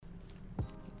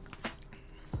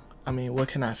I mean, what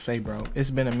can I say, bro?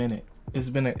 It's been a minute. It's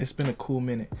been a cool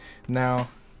minute. Now,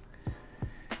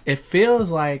 it feels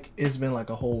like it's been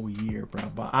like a whole year, bro.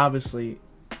 But obviously,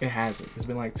 it hasn't. It's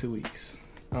been like 2 weeks.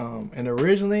 And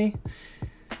originally,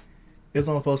 it was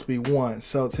only supposed to be one.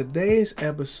 So today's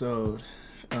episode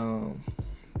of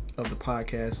the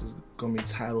podcast is gonna be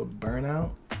titled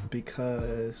 "Burnout"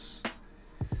 because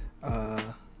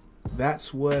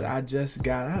that's what I just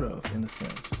got out of, in a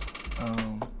sense.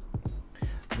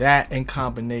 That in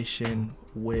combination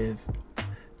with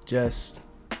just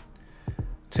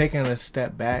taking a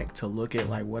step back to look at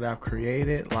like what I've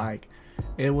created, like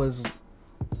it was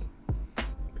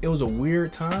a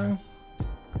weird time,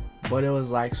 but it was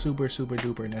like super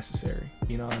duper necessary,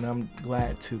 and I'm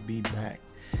glad to be back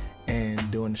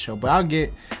and doing the show. But I'll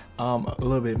get a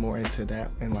little bit more into that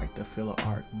in like the filler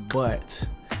arc. But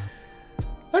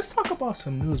let's talk about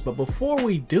some news. But before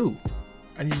we do,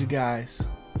 I need you guys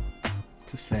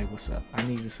to say what's up. I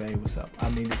need to say what's up. I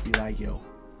need to be like, yo,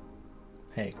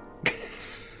 hey.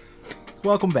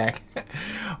 Welcome back.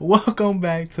 Welcome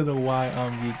back to the Why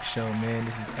I'm Geek show, man.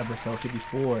 This is episode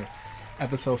 54.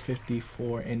 Episode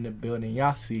 54 in the building.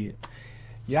 Y'all see it.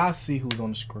 Y'all see who's on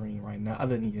the screen right now,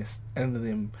 other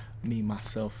than me,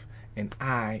 myself, and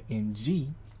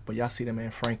ING. But y'all see the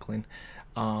man Franklin.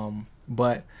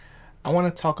 But I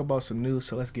want to talk about some news,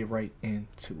 so let's get right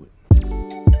into it.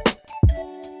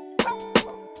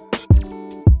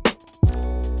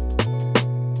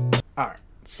 Alright,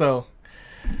 so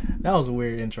that was a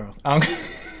weird intro. I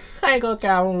ain't gonna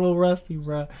count. I'm a little rusty,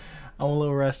 bro.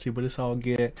 But it's all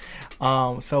good.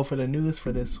 So for the news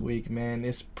for this week, man,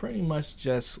 it's pretty much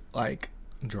just like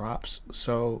drops.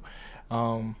 So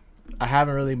I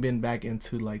haven't really been back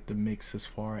into like the mix as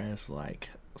far as like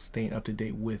staying up to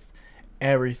date with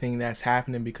everything that's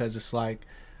happening, because it's like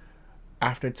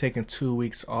after taking 2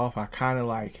 weeks off, I kind of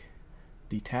like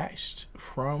detached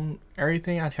from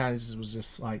everything. I kind of just was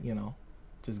just like,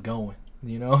 just going.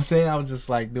 You know what I'm saying? I was just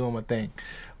like doing my thing.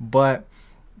 But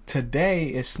today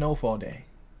is Snowfall Day.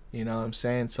 You know what I'm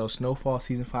saying? So Snowfall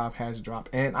Season 5 has dropped.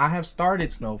 And I have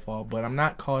started Snowfall, but I'm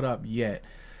not caught up yet.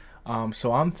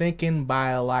 So I'm thinking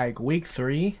by like week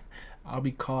 3, I'll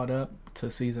be caught up to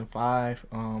Season 5.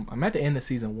 I'm at the end of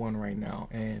Season 1 right now.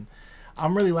 And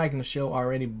I'm really liking the show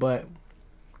already. But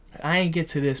I ain't get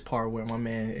to this part where my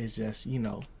man is just,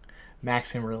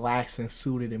 maxing, relaxing,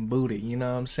 suited and booted, you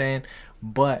know what I'm saying?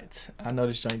 But I know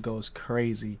this joint goes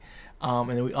crazy. And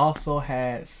then we also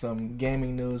had some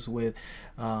gaming news with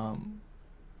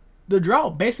the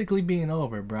drought basically being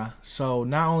over, bruh. So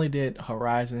not only did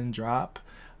Horizon drop,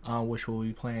 which we'll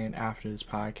be playing after this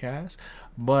podcast,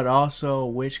 but also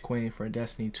Witch Queen for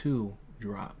Destiny 2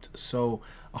 dropped. So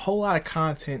a whole lot of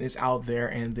content is out there.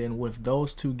 And then with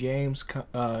those two games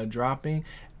dropping,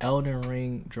 Elden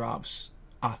Ring drops,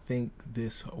 I think,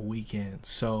 this weekend.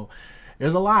 So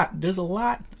there's a lot.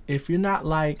 If you're not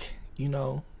like,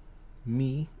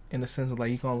 me, in the sense of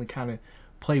like you can only kind of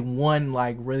play one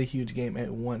like really huge game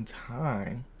at one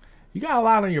time, you got a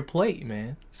lot on your plate,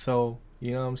 man. So,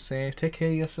 you know what I'm saying? Take care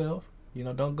of yourself.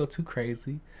 Don't go too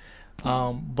crazy.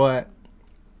 But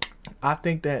I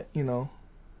think that,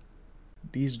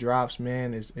 these drops,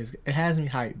 man, is it has me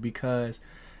hyped, because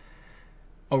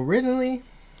originally,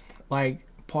 like,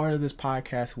 part of this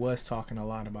podcast was talking a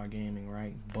lot about gaming,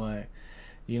 right? But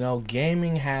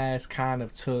gaming has kind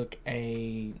of took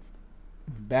a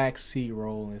backseat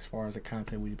role as far as the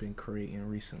content we've been creating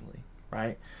recently,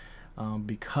 right?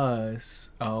 Because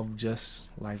of just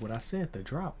like what I said, the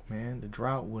drought, man. The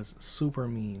drought was super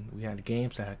mean. We had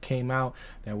games that came out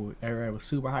that everybody was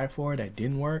super hyped for that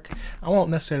didn't work. I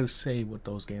won't necessarily say what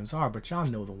those games are, but y'all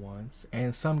know the ones.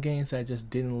 And some games that just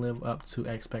didn't live up to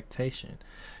expectation.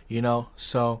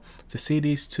 So to see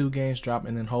these two games drop,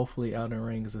 and then hopefully Elden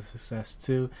Ring is a success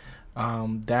too,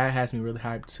 that has me really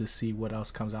hyped to see what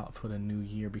else comes out for the new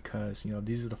year, because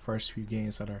these are the first few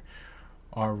games that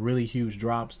are really huge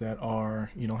drops that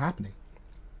are happening.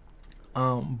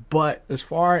 But as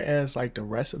far as like the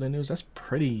rest of the news, that's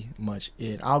pretty much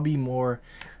it. I'll be more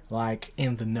like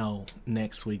in the know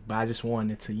next week, but I just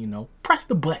wanted to press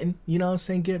the button, what I'm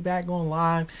saying, get back on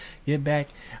live, get back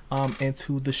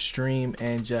into the stream,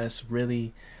 and just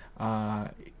really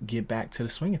get back to the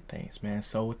swing of things, man.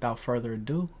 So without further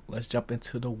ado, let's jump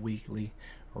into the weekly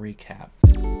recap.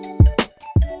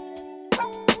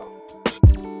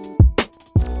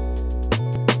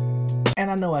 And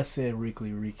I know I said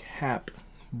weekly recap,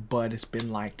 but it's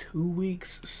been like 2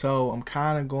 weeks, so I'm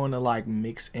kind of going to like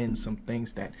mix in some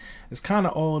things that is kind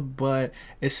of old, but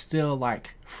it's still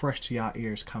like fresh to y'all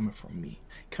ears, coming from me,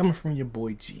 coming from your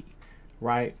boy G,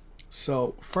 right?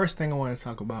 So first thing I want to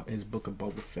talk about is Book of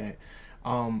Boba Fett.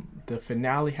 The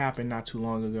finale happened not too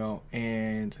long ago,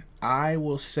 and I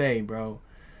will say, bro,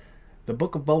 the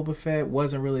Book of Boba Fett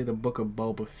wasn't really the Book of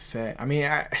Boba Fett. I mean,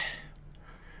 the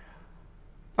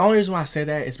only reason why I say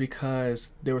that is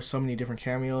because there were so many different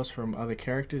cameos from other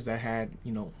characters that had,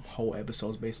 whole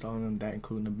episodes based on them, that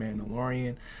including the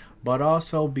Mandalorian, but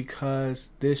also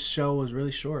because this show was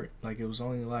really short. Like, it was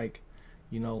only like,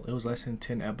 it was less than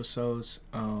 10 episodes.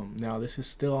 Now this is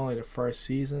still only the first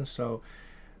season, so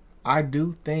I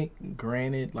do think,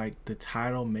 granted, like, the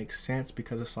title makes sense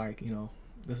because it's like,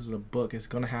 this is a book. It's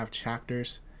gonna have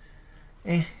chapters.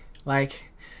 Like,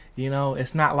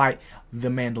 it's not like The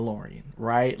Mandalorian,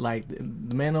 right? Like,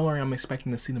 the Mandalorian, I'm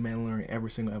expecting to see The Mandalorian every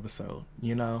single episode,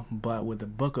 But with the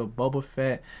Book of Boba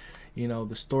Fett,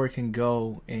 the story can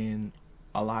go in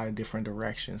a lot of different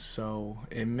directions. So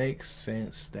it makes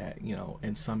sense that,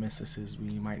 in some instances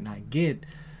we might not get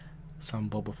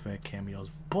some Boba Fett cameos.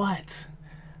 But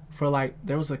for, like,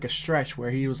 there was like a stretch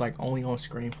where he was like only on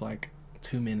screen for like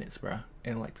 2 minutes, bro,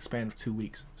 in like the span of 2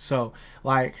 weeks. So,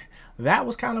 like, that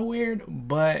was kind of weird,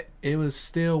 but it was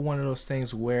still one of those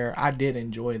things where I did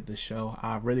enjoy the show.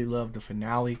 I really loved the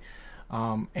finale.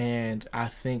 And I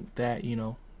think that,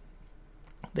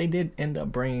 they did end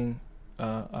up bringing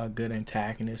a good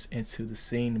antagonist into the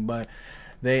scene, but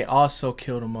they also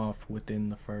killed him off within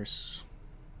the first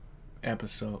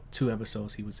episode, 2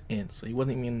 episodes he was in. So he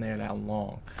wasn't even in there that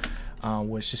long,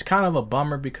 which is kind of a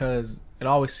bummer because it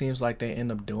always seems like they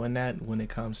end up doing that when it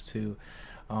comes to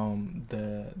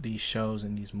these shows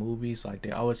and these movies. Like,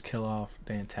 they always kill off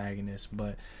the antagonist,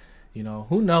 but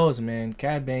who knows, man?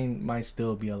 Cad Bane might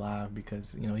still be alive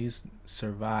because he's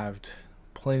survived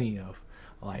plenty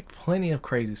of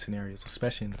crazy scenarios,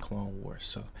 especially in the Clone Wars.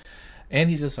 So, and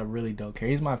he's just a really dope character.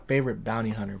 He's my favorite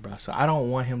bounty hunter, bro. So I don't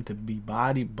want him to be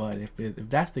bodied, but if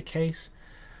that's the case,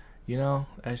 that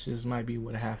just might be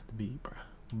what it has to be, bro.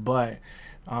 But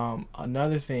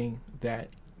another thing that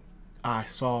I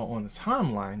saw on the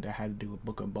timeline that had to do with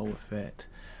Book of Boba Fett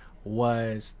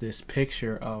was this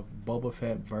picture of Boba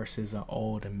Fett versus an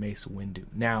old Mace Windu.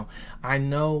 Now, I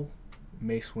know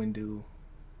Mace Windu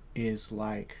is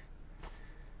like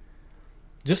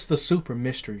just the super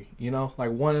mystery,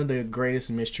 like one of the greatest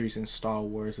mysteries in Star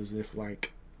Wars is if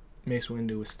like Mace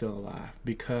Windu is still alive,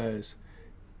 because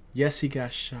yes, he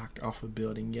got shocked off a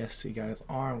building, yes, he got his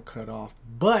arm cut off,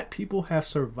 but people have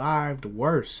survived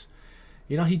worse.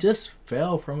 He just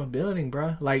fell from a building,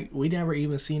 bro. Like, we never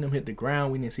even seen him hit the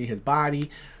ground. We didn't see his body,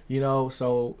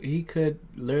 so he could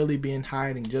literally be in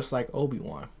hiding just like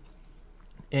Obi-Wan.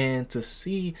 And to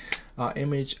see an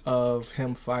image of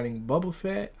him fighting Boba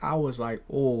Fett, I was like,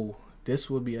 oh, this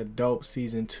would be a dope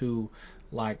season 2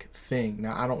 like thing.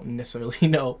 Now, I don't necessarily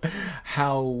know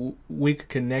how we could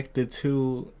connect the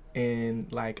two in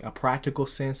like a practical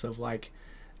sense of like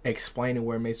explaining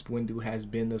where Mace Windu has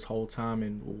been this whole time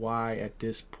and why at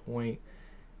this point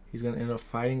he's gonna end up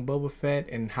fighting Boba Fett,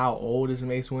 and how old is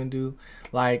Mace Windu.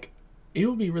 Like, he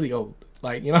would be really old,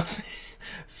 like, what I'm saying.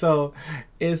 So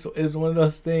it's one of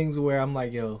those things where I'm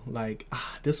like, yo, like,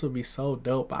 this would be so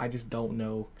dope, but I just don't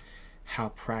know how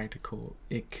practical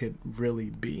it could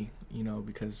really be,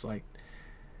 because like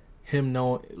him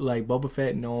knowing, like Boba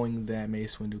Fett knowing that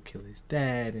Mace Windu killed his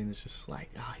dad, and it's just like,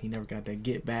 he never got that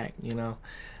get back,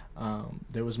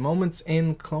 there was moments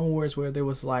in Clone Wars where there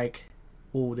was like,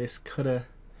 oh, this could have,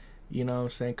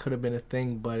 could have been a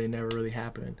thing, but it never really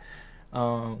happened.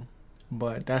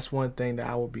 But that's one thing that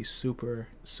I would be super,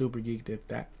 super geeked if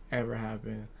that ever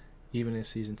happened, even in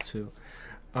season 2.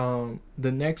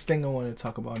 The next thing I want to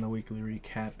talk about in the weekly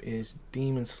recap is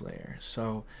Demon Slayer.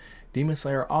 So Demon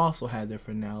Slayer also had their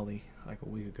finale like a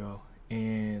week ago,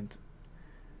 and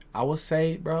I would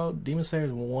say, bro, Demon Slayer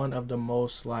is one of the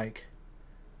most like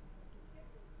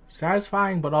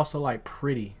satisfying but also like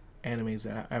pretty animes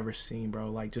that I've ever seen, bro.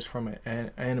 Like, just from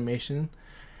an animation,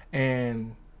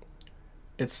 and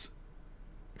it's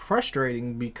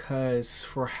frustrating because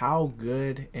for how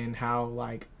good and how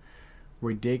like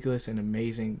ridiculous and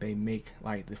amazing they make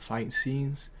like the fight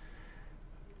scenes,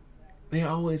 they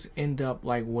always end up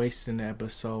like wasting the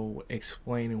episode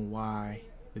explaining why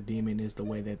the demon is the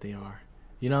way that they are.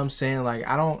 You know what I'm saying? Like,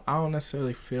 I don't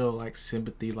necessarily feel like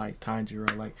sympathy like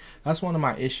Tanjiro. Like, that's one of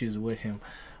my issues with him.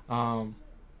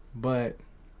 But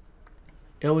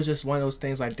it was just one of those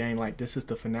things like, dang, like, this is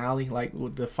the finale. Like,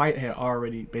 the fight had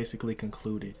already basically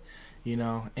concluded,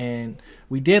 and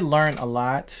we did learn a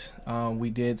lot.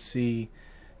 We did see,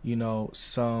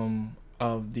 some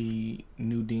of the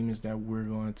new demons that we're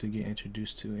going to get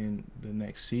introduced to in the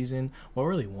next season. Well,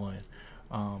 really one.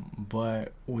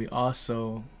 But we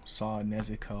also saw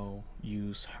Nezuko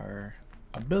use her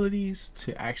abilities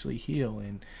to actually heal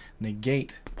and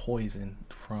negate poison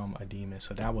from a demon.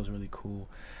 So that was really cool.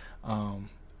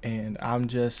 And I'm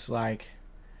just like,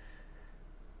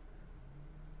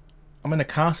 I'm in a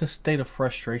constant state of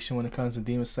frustration when it comes to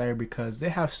Demon Slayer because they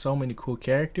have so many cool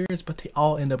characters, but they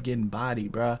all end up getting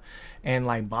bodied, bruh. And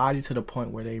like bodied to the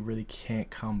point where they really can't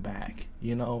come back,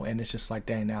 you know? And it's just like,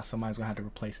 dang, now somebody's gonna have to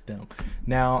replace them.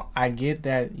 Now, I get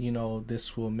that, you know,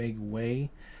 this will make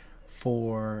way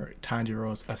for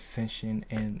Tanjiro's ascension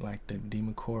in like the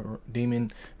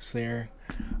Demon Slayer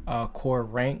core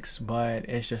ranks, but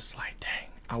it's just like, dang,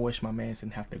 I wish my man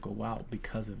didn't have to go out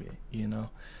because of it, you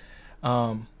know?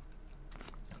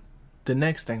 The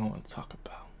next thing I want to talk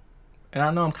about, and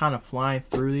I know I'm kind of flying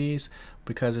through these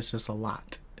because it's just a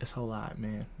lot. It's a lot,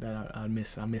 man, that I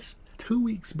missed. I missed 2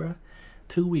 weeks, bro.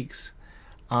 2 weeks.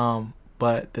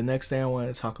 But the next thing I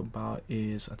want to talk about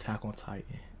is Attack on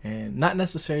Titan. And not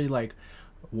necessarily like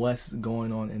what's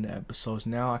going on in the episodes.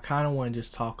 Now I kind of want to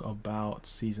just talk about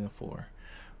season 4,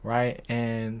 right?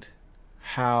 And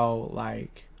how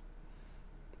like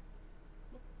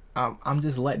I'm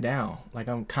just let down. Like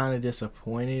I'm kind of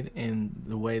disappointed in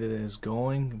the way that it's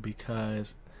going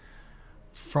because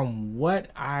from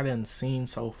what I done seen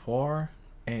so far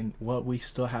and what we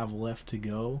still have left to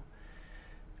go,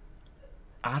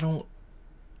 I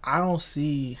don't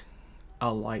see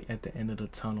a light at the end of the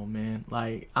tunnel, man.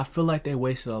 Like I feel like they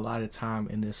wasted a lot of time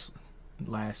in this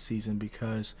last season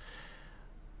because,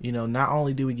 you know, not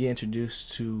only do we get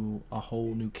introduced to a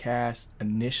whole new cast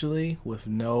initially with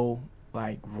no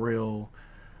like real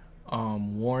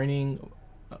warning,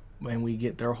 and we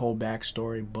get their whole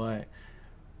backstory, but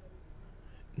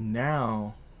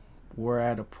now we're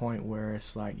at a point where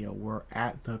it's like, yo, we're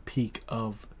at the peak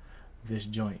of this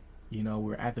joint, you know,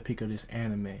 we're at the peak of this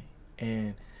anime,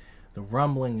 and the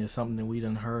rumbling is something that we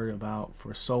done heard about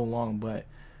for so long, but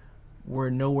we're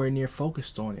nowhere near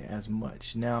focused on it as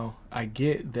much. Now I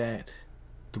get that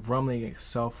the rumbling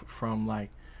itself from like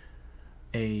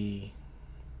a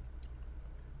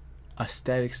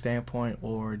aesthetic standpoint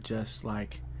or just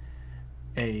like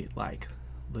a like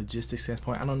logistics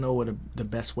standpoint, I don't know what the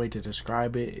best way to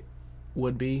describe it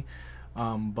would be,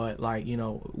 but like, you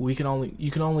know, you can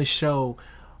only show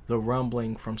the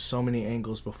rumbling from so many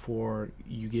angles before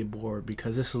you get bored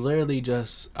because it's literally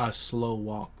just a slow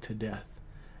walk to death,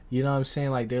 you know what I'm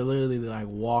saying? Like they're literally like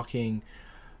walking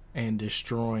and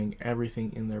destroying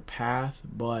everything in their path,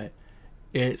 but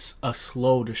it's a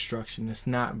slow destruction. It's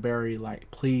not very like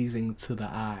pleasing to the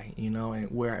eye, you know. And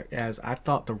whereas I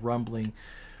thought the rumbling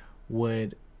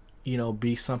would, you know,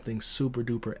 be something super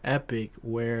duper epic,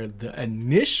 where the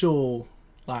initial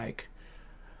like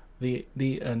the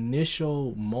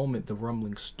initial moment the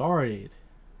rumbling started,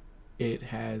 it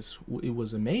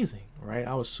was amazing, right?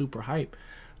 I was super hyped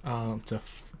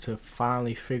to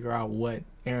finally figure out what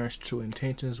Aaron's true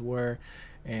intentions were,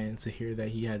 and to hear that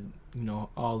he had, you know,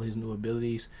 all his new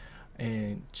abilities,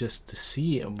 and just to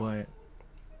see it. But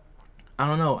I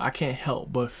don't know, I can't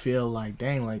help but feel like,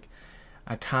 dang, like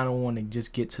I kind of want to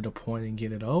just get to the point and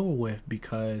get it over with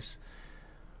because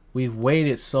we've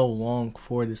waited so long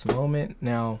for this moment.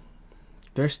 Now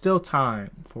there's still time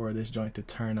for this joint to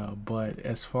turn up, but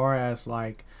as far as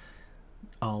like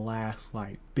a last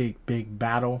like big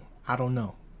battle, I don't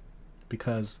know,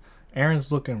 because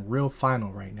Aaron's looking real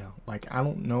final right now. Like I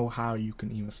don't know how you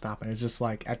can even stop it. It's just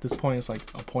like at this point it's like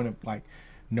a point of like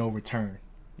no return,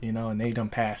 you know, and they done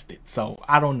passed it. So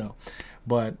I don't know,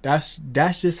 but that's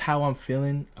just how I'm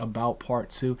feeling about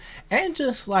part 2 and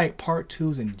just like part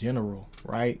 2s in general,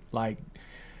 right? Like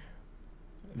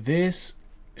this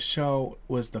show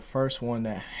was the first one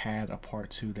that had a part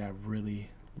 2 that really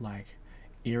like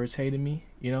irritated me,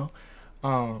 you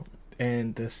know.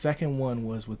 And the second one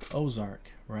was with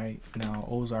Ozark, right? Now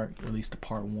Ozark released the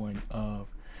part 1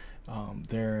 of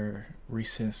their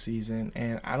recent season,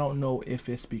 and I don't know if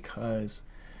it's because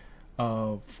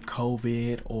of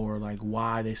COVID or like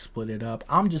why they split it up.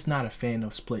 I'm just not a fan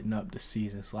of splitting up the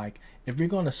seasons. Like if you're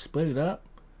gonna split it up,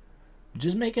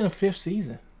 just make it a 5th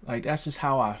season. Like that's just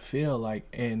how I feel. Like,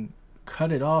 and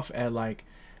cut it off at like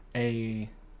a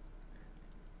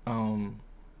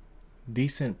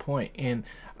decent point. And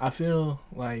I feel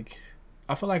like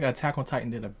Attack on Titan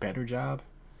did a better job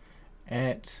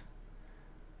at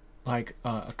like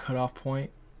a cutoff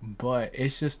point, but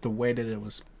it's just the way that it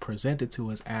was presented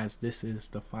to us as this is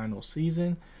the final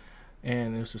season,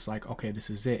 and it was just like, okay, this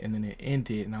is it, and then it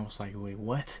ended, and I was like, wait,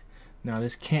 what? Now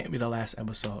this can't be the last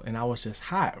episode, and I was just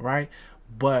hot, right?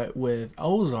 But with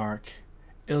Ozark,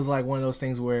 it was like one of those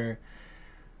things where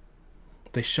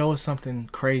they show us something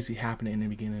crazy happening in the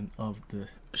beginning of the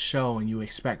show, and you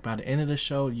expect by the end of the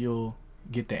show you'll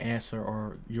get the answer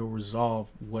or you'll resolve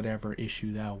whatever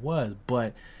issue that was.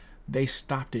 But they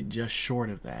stopped it just short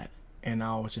of that. And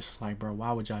I was just like, bro,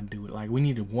 why would y'all do it? Like, we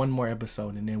needed one more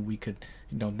episode, and then we could,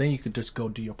 then you could just go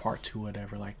do your part 2 or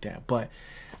whatever like that. But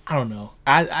I don't know.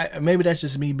 I maybe that's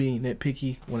just me being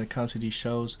nitpicky when it comes to these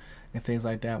shows and things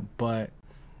like that. But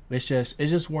it's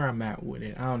just where I'm at with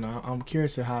it. I don't know. I'm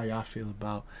curious to how y'all feel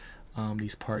about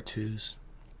these part 2s.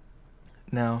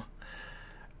 Now,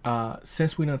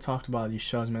 since we done talked about these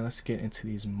shows, man, let's get into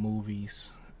these movies.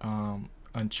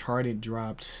 Uncharted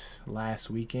dropped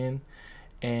last weekend.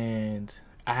 And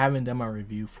I haven't done my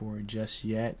review for it just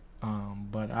yet,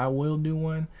 but I will do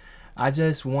one. I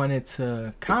just wanted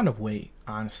to kind of wait,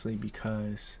 honestly,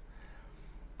 because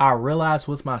I realized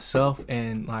with myself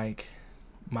and like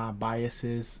my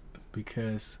biases,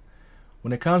 because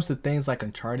when it comes to things like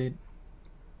Uncharted,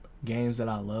 games that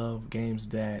I love, games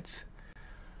that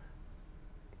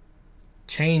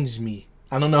changed me.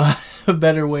 I don't know a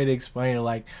better way to explain it.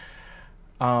 Like,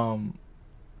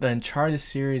 the Uncharted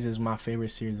series is my favorite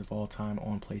series of all time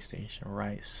on PlayStation,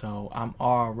 right? So I'm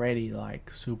already like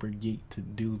super geeked to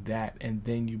do that, and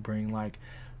then you bring like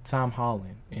Tom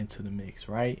Holland into the mix,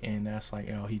 right? And that's like,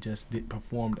 he just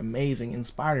performed amazing in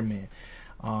Spider-Man,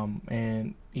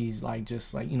 and he's like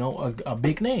just like a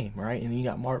big name, right? And then you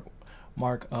got Mark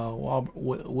Wahlberg,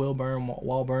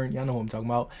 y'all know what I'm talking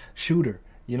about. Shooter,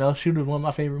 Shooter is one of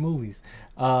my favorite movies.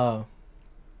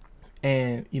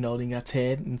 And then you got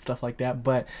Ted and stuff like that,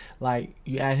 but like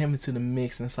you add him into the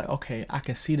mix, and it's like, okay, I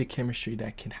can see the chemistry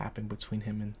that can happen between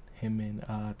him and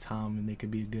Tom, and they could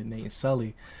be a good Nate and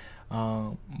Sully.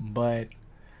 But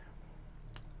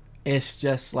it's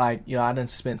just like, I done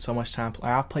spent so much time.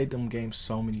 I've played them games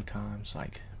so many times,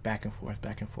 like back and forth,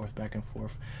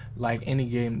 like any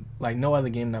game, like no other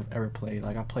game that I've ever played.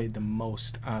 Like I played the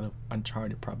most out of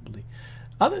Uncharted probably,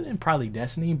 other than probably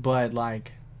Destiny, but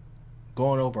like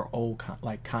going over old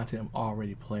content I've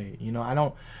already played.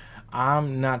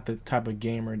 I'm not the type of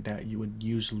gamer that you would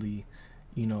usually,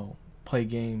 play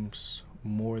games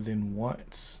more than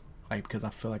once, like because I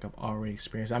feel like I've already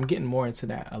experienced. I'm getting more into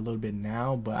that a little bit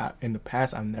now, but in the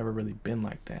past I've never really been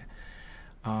like that.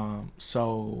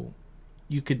 So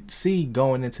you could see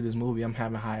going into this movie, I'm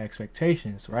having high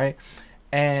expectations, right?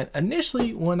 And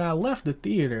initially when I left the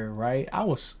theater, right, I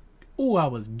was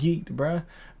geeked, bruh,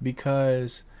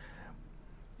 because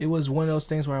it was one of those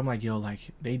things where I'm like,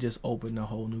 they just opened a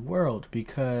whole new world,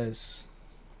 because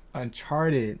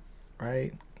Uncharted,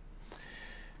 right?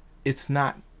 It's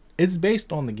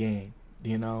based on the game,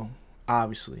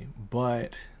 obviously,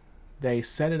 but they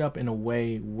set it up in a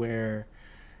way where,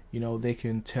 they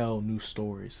can tell new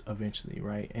stories eventually,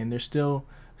 right? And there's still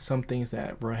some things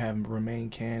that have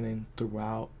remained canon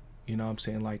throughout, what I'm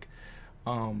saying, like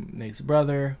Nate's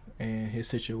brother and his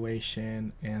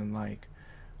situation, and like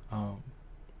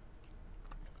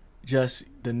just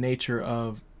the nature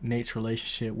of Nate's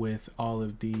relationship with all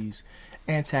of these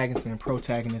antagonists and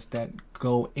protagonists that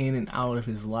go in and out of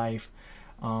his life,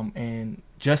 and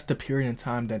just the period in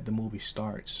time that the movie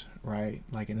starts, right?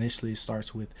 Like initially it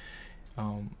starts with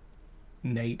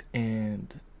Nate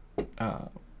and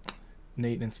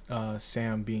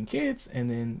Sam being kids, and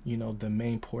then the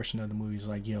main portion of the movie is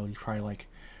like, he's probably like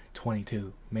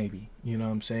 22 maybe, what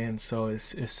I'm saying? So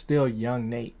it's still young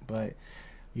Nate, but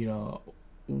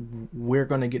we're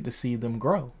gonna get to see them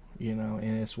grow, and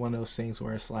it's one of those things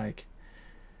where it's like,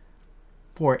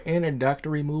 for an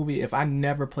introductory movie, if I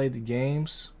never played the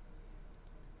games,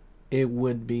 it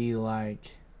would be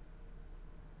like,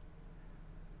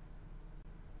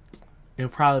 it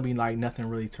would probably be like nothing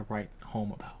really to write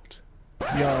home about.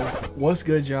 Yo, what's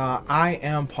good, y'all? I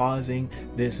am pausing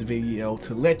this video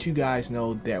to let you guys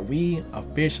know that we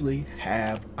officially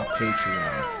have a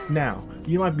Patreon. Now,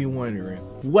 you might be wondering,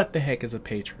 what the heck is a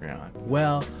Patreon?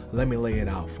 Well, let me lay it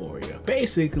out for you.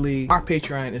 Basically, our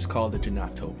Patreon is called the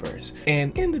Janatoverse.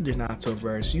 And in the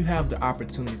Janatoverse, you have the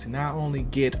opportunity to not only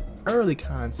get early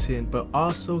content, but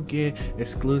also get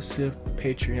exclusive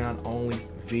Patreon only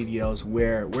videos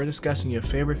where we're discussing your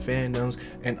favorite fandoms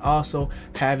and also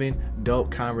having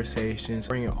dope conversations,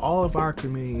 bringing all of our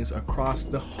communities across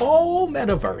the whole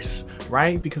metaverse,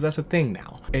 right? Because that's a thing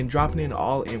now, and dropping it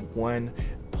all in one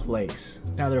place.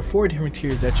 Now there are 4 different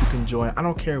tiers that you can join. I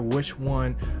don't care which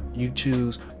one you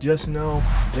choose, just know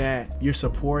that your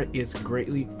support is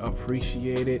greatly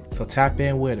appreciated. So tap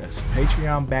in with us,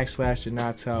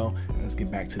 Patreon.com/Janato, and let's get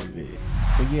back to the video.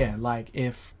 But yeah, like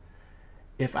if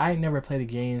I never played the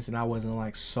games and I wasn't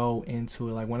like so into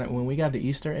it, like when we got the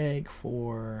Easter egg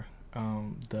for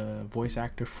the voice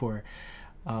actor for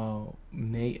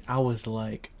Nate, I was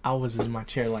in my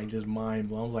chair, like, just mind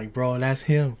blown. I was like, bro, that's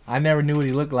him. I never knew what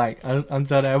he looked like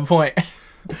until that point.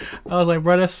 I was like,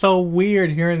 bro, that's so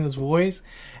weird hearing his voice.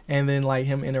 And then, like,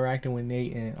 him interacting with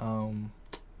Nate and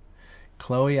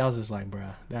Chloe, I was just like, bro,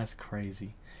 that's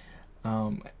crazy.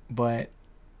 But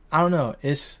I don't know.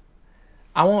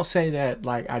 I won't say that,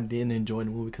 like, I didn't enjoy the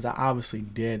movie, because I obviously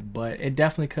did, but it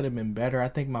definitely could have been better. I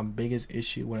think my biggest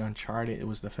issue with Uncharted, it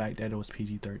was the fact that it was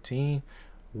PG-13,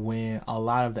 when a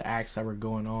lot of the acts that were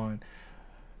going on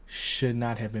should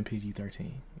not have been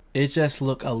PG-13. It just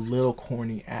looked a little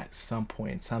corny at some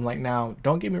points. I'm like, now,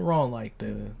 don't get me wrong, like,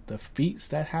 the feats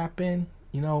that happened,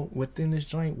 within this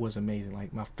joint was amazing.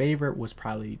 Like, my favorite was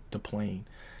probably the plane.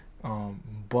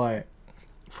 But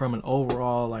from an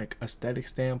overall, like, aesthetic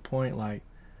standpoint, like,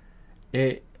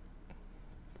 it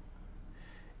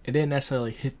didn't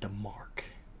necessarily hit the mark,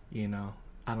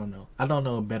 I don't know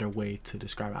a better way to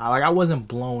describe it. I wasn't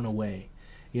blown away,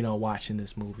 watching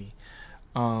this movie.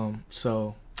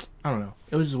 So I don't know.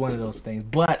 It was just one of those things.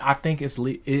 But I think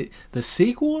the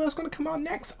sequel that's gonna come out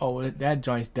next. Oh, that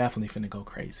joint's definitely finna go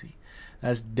crazy.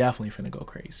 That's definitely finna go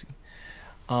crazy.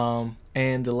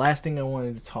 And the last thing I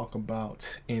wanted to talk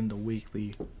about in the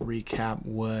weekly recap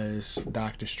was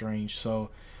Doctor Strange. So,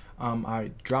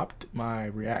 I dropped my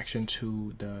reaction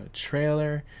to the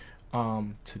trailer,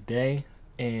 today,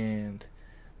 and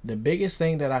the biggest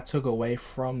thing that I took away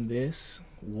from this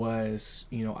was,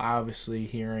 obviously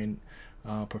hearing,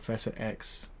 Professor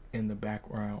X in the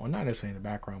background, or not necessarily in the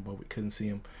background, but we couldn't see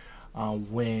him,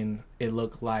 when it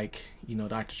looked like,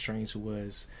 Doctor Strange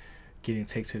was getting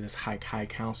taken to this high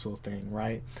council thing,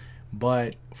 right?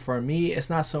 But for me,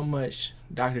 it's not so much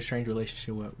Doctor Strange's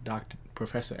relationship with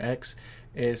Professor X.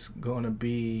 It's going to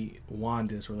be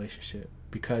Wanda's relationship,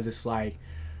 because it's like,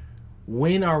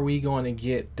 when are we going to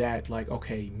get that, like,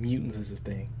 okay, mutants is a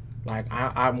thing? Like,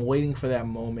 I'm waiting for that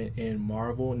moment in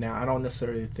Marvel. Now, I don't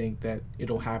necessarily think that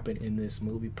it'll happen in this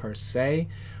movie per se,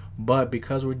 but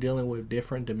because we're dealing with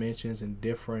different dimensions and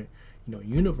different,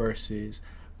 universes,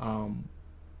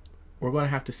 we're going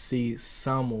to have to see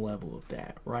some level of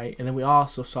that, right? And then we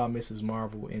also saw Mrs.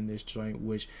 Marvel in this joint,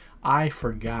 which I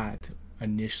forgot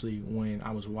initially when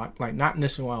I was watching, not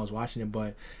necessarily when I was watching it,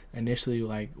 but initially,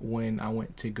 like, when I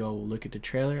went to go look at the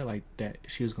trailer, like, that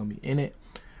she was going to be in it.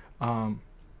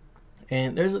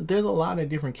 And there's a lot of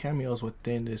different cameos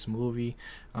within this movie.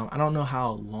 I don't know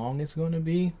how long it's going to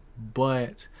be,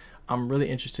 but I'm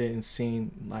really interested in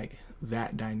seeing, like,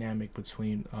 that dynamic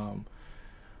between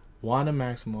Wanda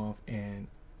Maximoff and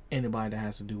anybody that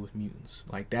has to do with mutants.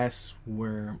 Like, that's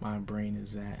where my brain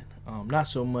is at. Not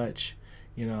so much,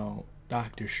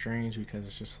 Doctor Strange, because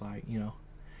it's just like,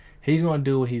 he's gonna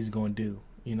do what he's gonna do.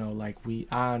 Like,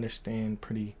 I understand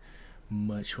pretty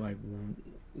much, like,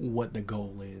 what the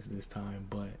goal is this time,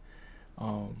 but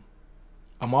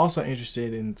I'm also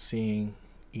interested in seeing,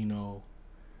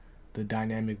 the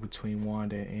dynamic between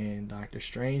Wanda and Doctor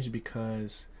Strange,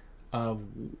 because of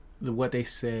what they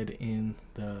said in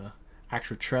the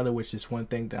actual trailer, which is one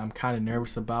thing that I'm kind of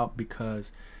nervous about,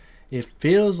 because it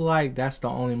feels like that's the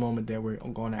only moment that we're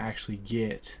going to actually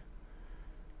get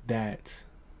that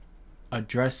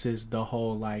addresses the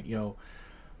whole, like,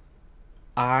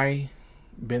 I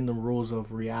bend the rules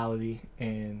of reality,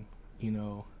 and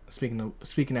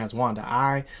speaking as Wanda,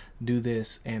 I do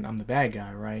this and I'm the bad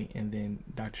guy, right? And then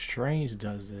Doctor Strange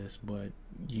does this, but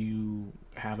you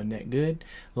have a net good.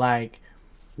 Like,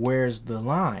 where's the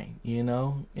line,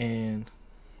 And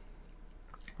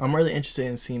I'm really interested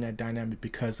in seeing that dynamic,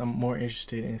 because I'm more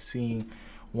interested in seeing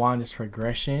Wanda's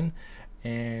progression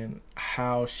and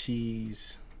how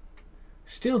she's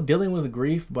still dealing with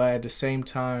grief, but at the same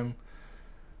time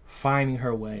finding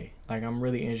her way. Like, I'm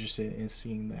really interested in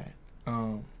seeing that.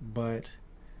 But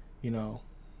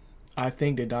I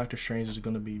think that Doctor Strange is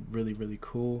going to be really, really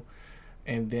cool.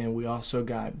 And then we also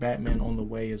got Batman on the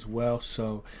way as well.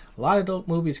 So a lot of dope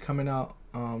movies coming out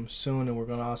soon, and we're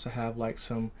going to also have, like,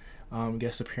 some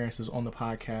guest appearances on the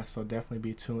podcast. So definitely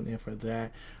be tuned in for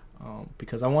that,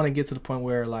 because I want to get to the point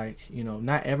where, like,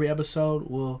 not every episode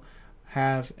will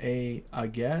have a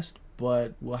guest,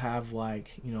 but we'll have,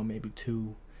 like, maybe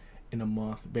 2 in a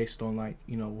month, based on, like,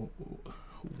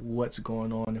 what's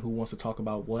going on and who wants to talk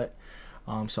about what.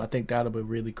 So I think that'll be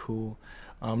really cool.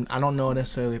 I don't know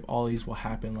necessarily if all these will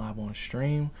happen live on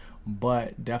stream,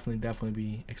 but definitely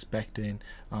be expecting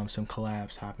some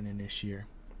collabs happening this year.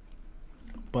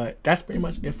 But that's pretty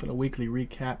much it for the weekly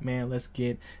recap, man. Let's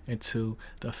get into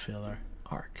the filler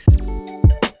arc.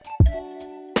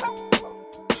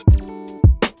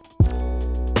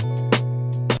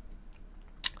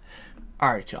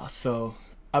 Alright, y'all. So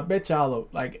I bet y'all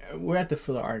like we're at the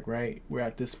filler arc, right? We're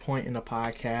at this point in the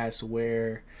podcast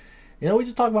where we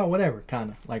just talk about whatever,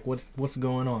 kind of like what's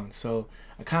going on. So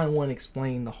I kind of want to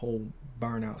explain the whole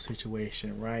burnout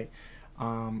situation, right?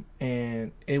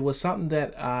 And it was something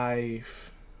that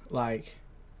I've like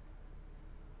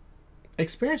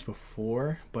experienced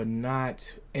before, but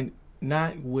not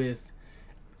with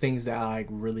things that I like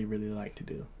really really like to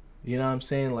do. You know what I'm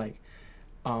saying? Like,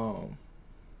 I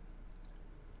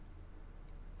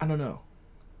don't know.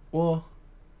 Well,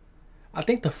 I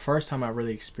think the first time I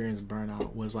really experienced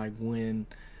burnout was like when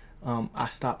I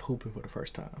stopped hooping for the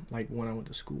first time, like when I went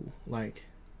to school. Like,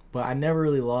 but I never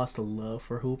really lost a love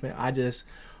for hooping. I just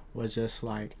was just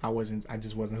like I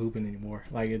just wasn't hooping anymore.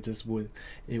 Like it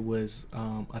was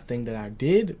a thing that I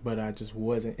did, but I just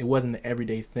wasn't. It wasn't an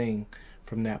everyday thing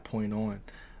from that point on.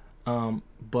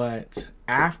 But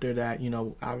after that,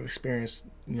 I've experienced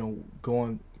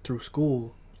going through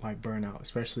school like burnout,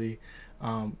 especially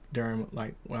during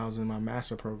like when I was in my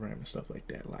master program and stuff like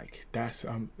that. Like that's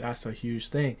a huge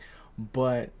thing.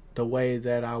 But the way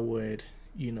that I would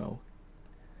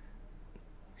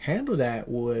handle that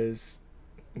was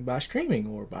by streaming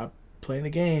or by playing a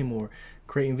game or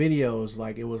creating videos.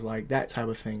 Like it was like that type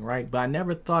of thing, right? But I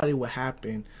never thought it would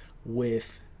happen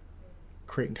with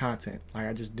creating content. Like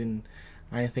I didn't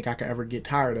think I could ever get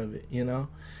tired of it,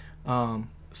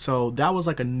 so that was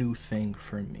like a new thing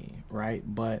for me, right?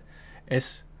 But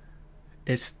it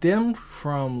stemmed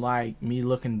from like me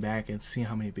looking back and seeing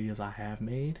how many videos I have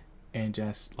made, and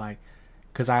just like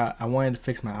because I wanted to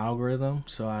fix my algorithm,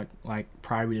 so I like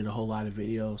probably did a whole lot of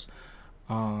videos,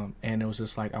 and it was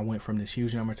just like I went from this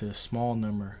huge number to a small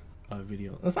number of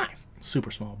videos. It's not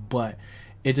super small, but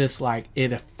it just like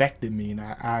it affected me, and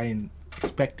I didn't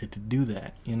expect it to do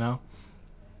that,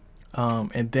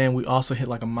 and then we also hit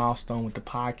like a milestone with the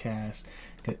podcast,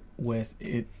 with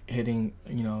it hitting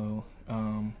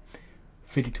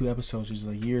 52 episodes, which is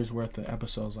a year's worth of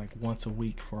episodes, like once a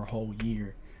week for a whole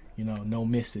year, no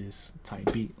misses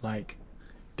type beat. Like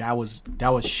that was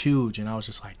huge, and I was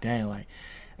just like, dang, like,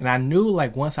 and I knew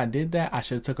like once I did that I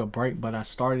should have took a break, but I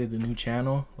started the new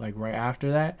channel like right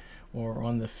after that, or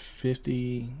on the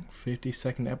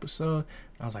 52nd episode.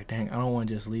 I was like, dang, I don't want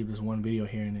to just leave this one video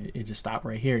here and it just stopped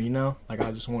right here, like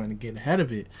I just wanted to get ahead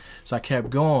of it. So I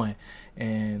kept going,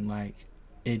 and like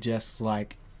it just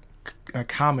like a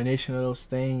combination of those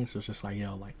things was just like,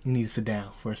 yo, like you need to sit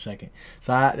down for a second.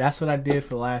 So that's what I did for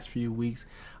the last few weeks.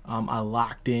 I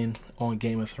locked in on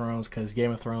Game of Thrones because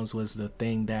Game of Thrones was the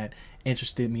thing that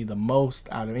interested me the most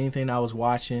out of anything I was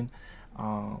watching.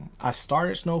 I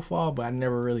started Snowfall, but I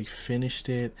never really finished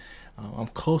it.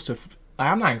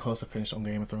 I'm not even close to finish on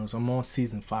Game of Thrones. I'm on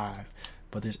season 5,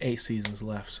 but there's 8 seasons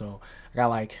left, so I got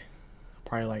like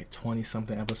probably like 20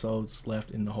 something episodes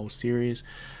left in the whole series.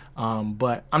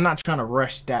 But I'm not trying to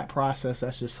rush that process.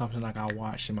 That's just something like I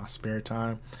watch in my spare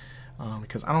time,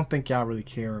 because I don't think y'all really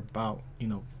care about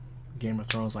Game of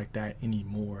Thrones like that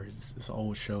anymore. It's an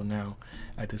old show now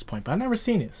at this point, but I never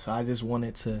seen it, so I just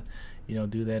wanted to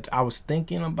do that. I was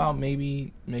thinking about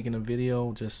maybe making a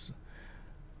video just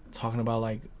talking about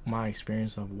like my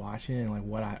experience of watching and like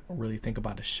what I really think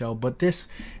about the show, but there's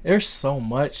so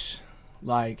much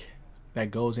like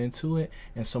that goes into it,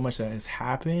 and so much that has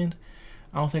happened.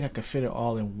 I don't think I could fit it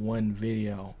all in one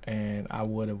video, and I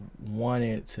would have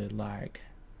wanted to like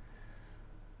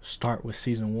start with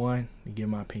season 1 and give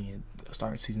my opinion,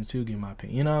 start season 2, give my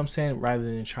opinion, what I'm saying, rather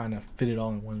than trying to fit it all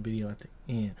in one video at the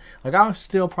end. Like I'll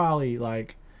still probably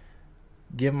like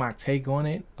give my take on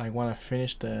it like when I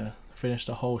finish the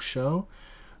whole show,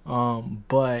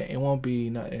 but it won't be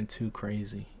nothing too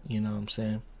crazy, what I'm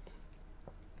saying.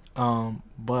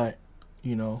 But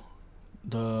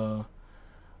the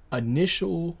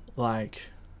initial like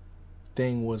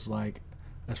thing was like,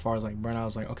 as far as like burnout, I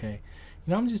was like, okay,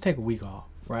 I'm gonna just take a week off,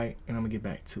 right, and I'm gonna get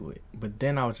back to it. But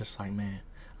then I was just like, man,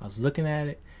 I was looking at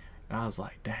it and I was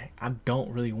like, dang, I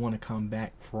don't really want to come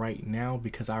back right now,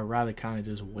 because I'd rather kind of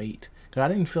just wait, because I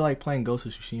didn't feel like playing Ghost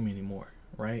of Tsushima anymore,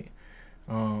 right?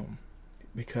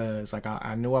 Because like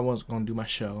I knew I wasn't gonna do my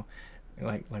show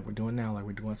like we're doing now, like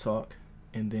we're doing talk,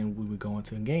 and then we would go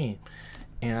into a game,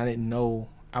 and I didn't know.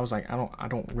 I was like, I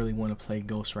don't really want to play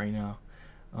Ghost right now.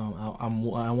 I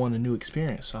want a new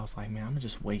experience. So I was like, man, I'm gonna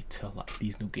just wait till like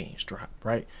these new games drop,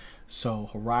 right? So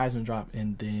Horizon dropped,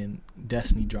 and then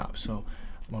Destiny dropped. So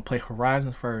I'm gonna play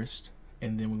Horizon first,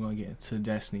 and then we're gonna get into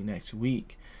Destiny next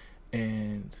week.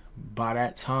 And by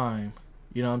that time,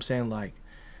 what I'm saying, like,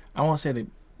 I won't say that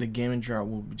the gaming drought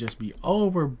will just be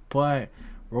over, but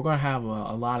we're gonna have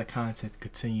a lot of content to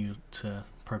continue to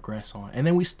progress on. And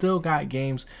then we still got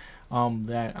games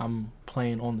that I'm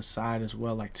playing on the side as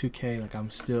well, like 2K. Like I'm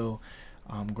still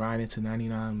grinding to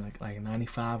 99, like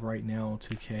 95 right now on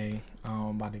 2K.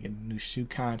 About to get a new shoe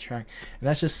contract, and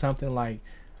that's just something like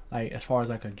as far as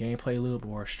like a gameplay loop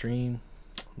or a stream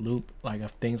loop, like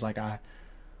of things like I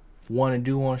want to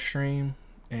do on stream,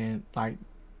 and like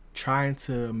trying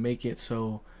to make it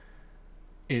so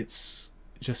it's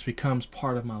just becomes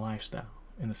part of my lifestyle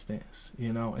in a sense,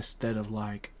 you know, instead of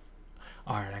like,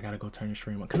 all right, I gotta go turn the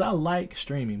stream on, because I like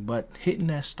streaming, but hitting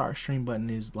that start stream button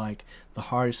is like the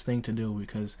hardest thing to do,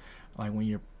 because like when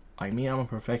you're like me, I'm a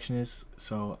perfectionist,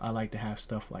 so I like to have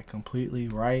stuff like completely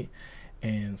right,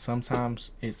 and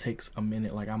sometimes it takes a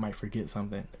minute, like I might forget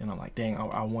something and I'm like, dang,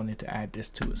 I wanted to add this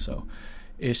to it. So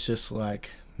it's just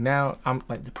like now I'm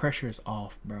like, the pressure is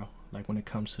off, bro, like when it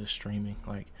comes to streaming.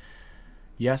 Like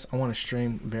yes, I want to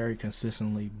stream very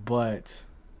consistently, but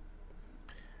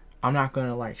I'm not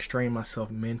gonna like strain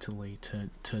myself mentally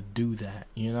to do that,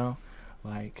 you know.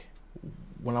 Like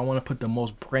when I want to put the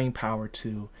most brain power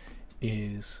to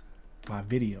is my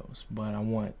videos, but I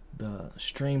want the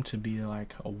stream to be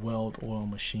like a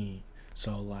well-oiled machine.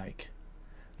 So like,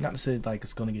 not to say like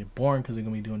it's gonna get boring because they're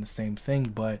gonna be doing the same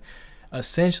thing, but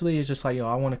essentially it's just like, yo,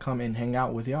 I want to come and hang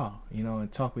out with y'all, you know,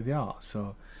 and talk with y'all.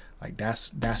 So like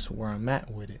that's where I'm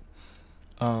at with it.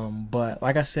 But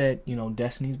like I said, you know,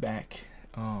 Destiny's back.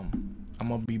 I'm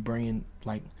gonna be bringing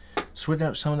like switching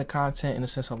up some of the content in the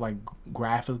sense of like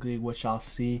graphically what y'all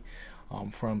see,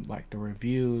 from like the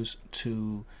reviews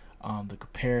to the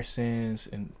comparisons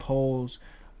and polls,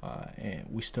 and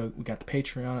we got the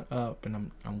Patreon up,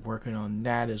 and I'm working on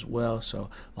that as well. So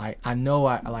like I know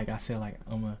like I said, like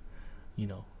you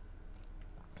know,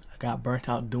 I got burnt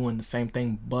out doing the same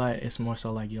thing, but it's more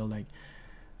so like, yo, like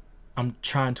I'm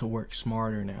trying to work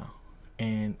smarter now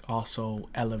and also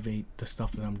elevate the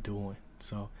stuff that I'm doing.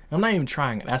 So I'm not even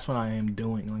trying it. That's what I am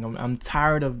doing. Like I'm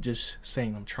tired of just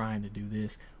saying I'm trying to do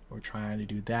this or trying to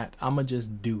do that. I'ma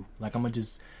just do. Like I'ma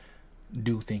just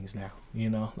do things now.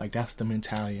 You know, like that's the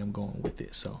mentality I'm going with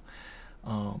it. So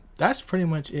that's pretty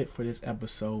much it for this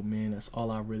episode, man. That's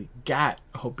all I really got.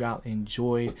 I hope y'all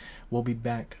enjoyed. We'll be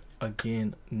back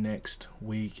again next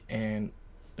week, and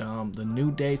the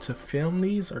new day to film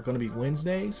these are going to be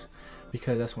Wednesdays,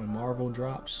 because that's when Marvel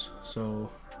drops, so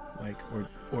like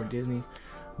or Disney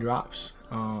drops,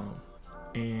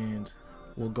 and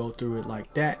we'll go through it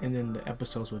like that, and then the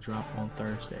episodes will drop on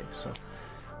Thursday. So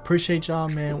appreciate y'all,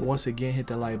 man. Once again, hit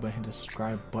the like button, hit the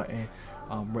subscribe button,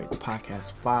 rate the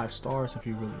podcast 5 stars if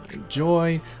you really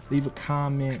enjoy, leave a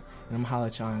comment, and I'm gonna holler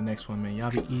at y'all in the next one, man.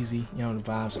 Y'all be easy, you know the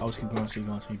vibes. Always keep going, so you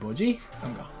going, so you boy G.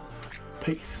 I'm gone.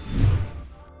 Peace.